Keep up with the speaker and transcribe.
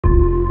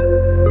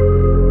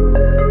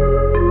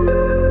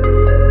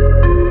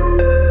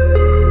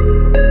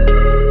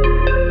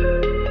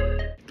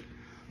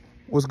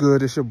What's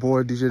good? It's your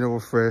boy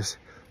Djnovafresh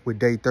with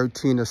day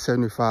 13 of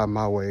 75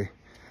 my way.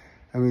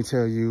 Let me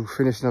tell you,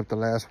 finishing up the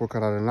last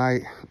workout of the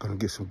night. I'm gonna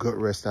get some good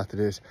rest after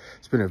this.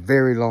 It's been a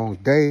very long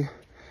day,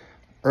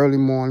 early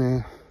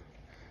morning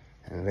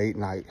and late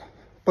night.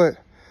 But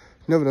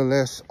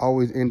nevertheless,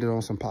 always ended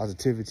on some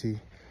positivity.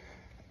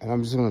 And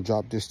I'm just gonna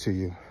drop this to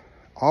you.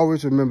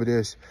 Always remember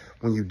this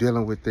when you're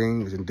dealing with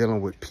things and dealing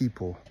with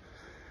people.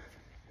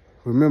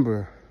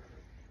 Remember,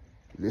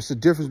 there's a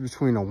difference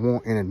between a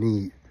want and a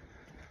need.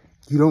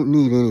 You don't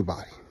need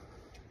anybody.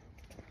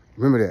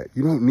 Remember that.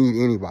 You don't need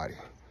anybody.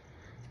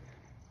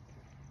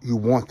 You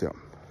want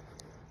them.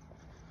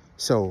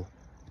 So,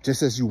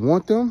 just as you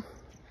want them,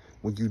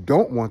 when you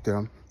don't want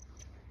them,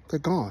 they're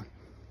gone.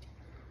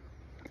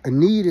 A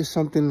need is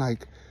something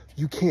like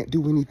you can't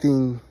do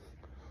anything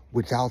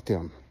without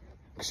them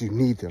because you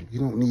need them. You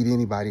don't need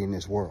anybody in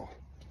this world.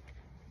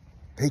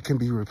 They can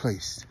be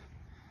replaced.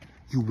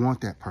 You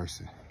want that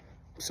person.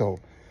 So,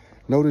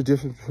 know the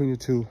difference between the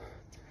two.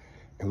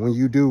 And when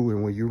you do,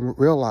 and when you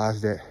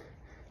realize that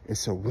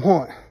it's a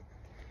want,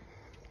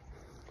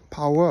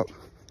 power up.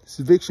 It's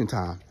eviction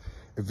time.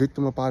 Evict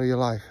them up out of your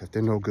life if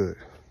they're no good.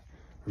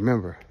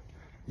 Remember,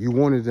 you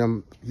wanted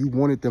them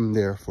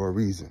there for a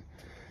reason.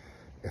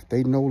 If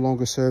they no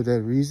longer serve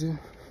that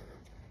reason,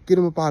 get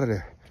them up out of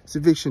there. It's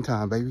eviction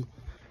time, baby.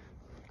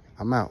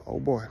 I'm out. Oh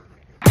boy.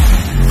 3,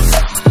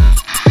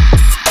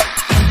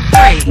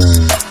 2,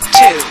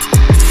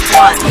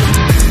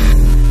 1.